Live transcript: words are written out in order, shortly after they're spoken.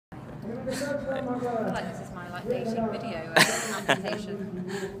feel like this is my dating video application.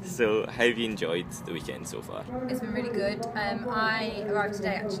 So, how have you enjoyed the weekend so far? It's been really good. I arrived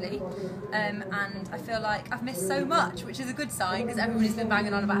today actually, and I feel like I've missed so much, which is a good sign because everybody's been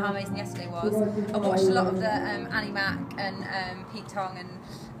banging on about how amazing yesterday was. I watched a lot of the Annie Mac and Pete Tong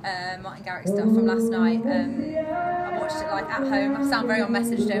and Martin Garrix stuff from last night. I watched it at home. I sound very on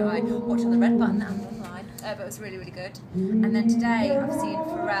message, don't I? Watch on the red button and online. But it was really, really good. And then today I've seen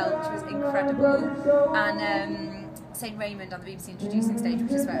Pharrell, which was incredible, and St Raymond on the BBC Introducing stage,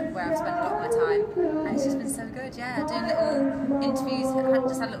 which is where I've spent a lot of my time. And it's just been so good, yeah. Doing little interviews,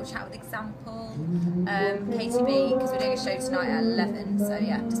 just had a little chat with Example, KTB, because we're doing a show tonight at 11. So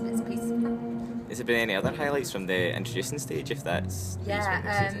yeah, just bits and pieces of that. Has there been any other highlights from the Introducing stage, if that's...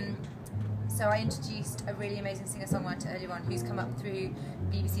 Yeah, so I introduced a really amazing singer-songwriter earlier on who's come up through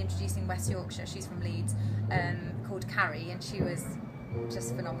BBC Introducing West Yorkshire. She's from Leeds, called Carrie, and she was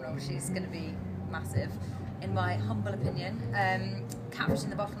just phenomenal. She's going to be massive, in my humble opinion. Catfish in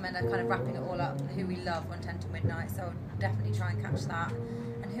the Bottlemen are kind of wrapping it all up, who we love, 1:10 to midnight, so I'll definitely try and catch that.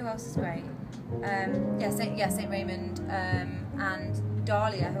 And who else is great? St Raymond, and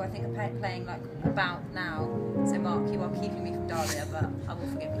Dahlia, who I think are playing about now. So Mark, you are keeping me from Dahlia, but I will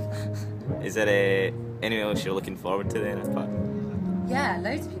forgive you for that. Is there anyone else you're looking forward to then? Yeah,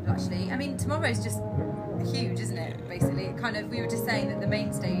 loads of people actually. I mean, tomorrow's just huge, isn't it? Basically, we were just saying that the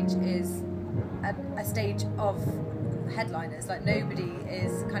main stage is a stage of headliners. Nobody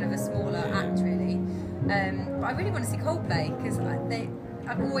is kind of a smaller act really. But I really want to see Coldplay because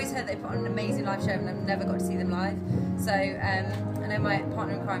I've always heard they put on an amazing live show and I've never got to see them live. So I know my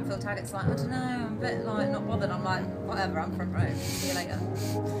partner in crime, Phil Taggart's I don't know, I'm a bit not bothered. I'm whatever, I'm front row. See you later.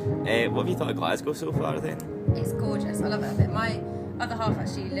 What have you thought of Glasgow so far then? It's gorgeous. I love it a bit. My other half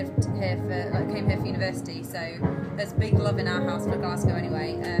actually lived here came here for university, so there's big love in our house for Glasgow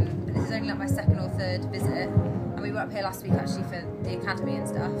anyway. But this is only my second or third visit, and we were up here last week actually for the academy and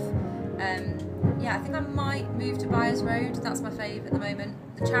stuff. Yeah, I think I might move to Byers Road. That's my fave at the moment.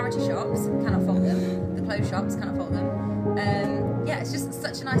 The charity shops, cannot fault them. The clothes shops, cannot fault them. Yeah, it's just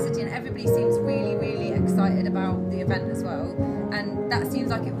such a nice city, and everybody seems really, really excited about the event as well. And that seems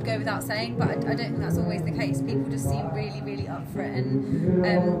like it would go without saying, but I don't think that's always the case. People just seem really, really up for it.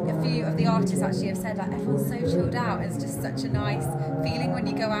 And a few of the artists actually have said everyone's so chilled out. It's just such a nice feeling when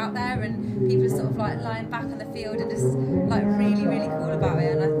you go out there, and people are sort of lying back on the field and just really, really cool about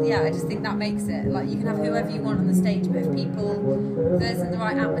it. And I just think that makes it you can have whoever you want on the stage, but if there's the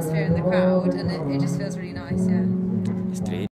right atmosphere in the crowd, and it just feels really nice. Yeah.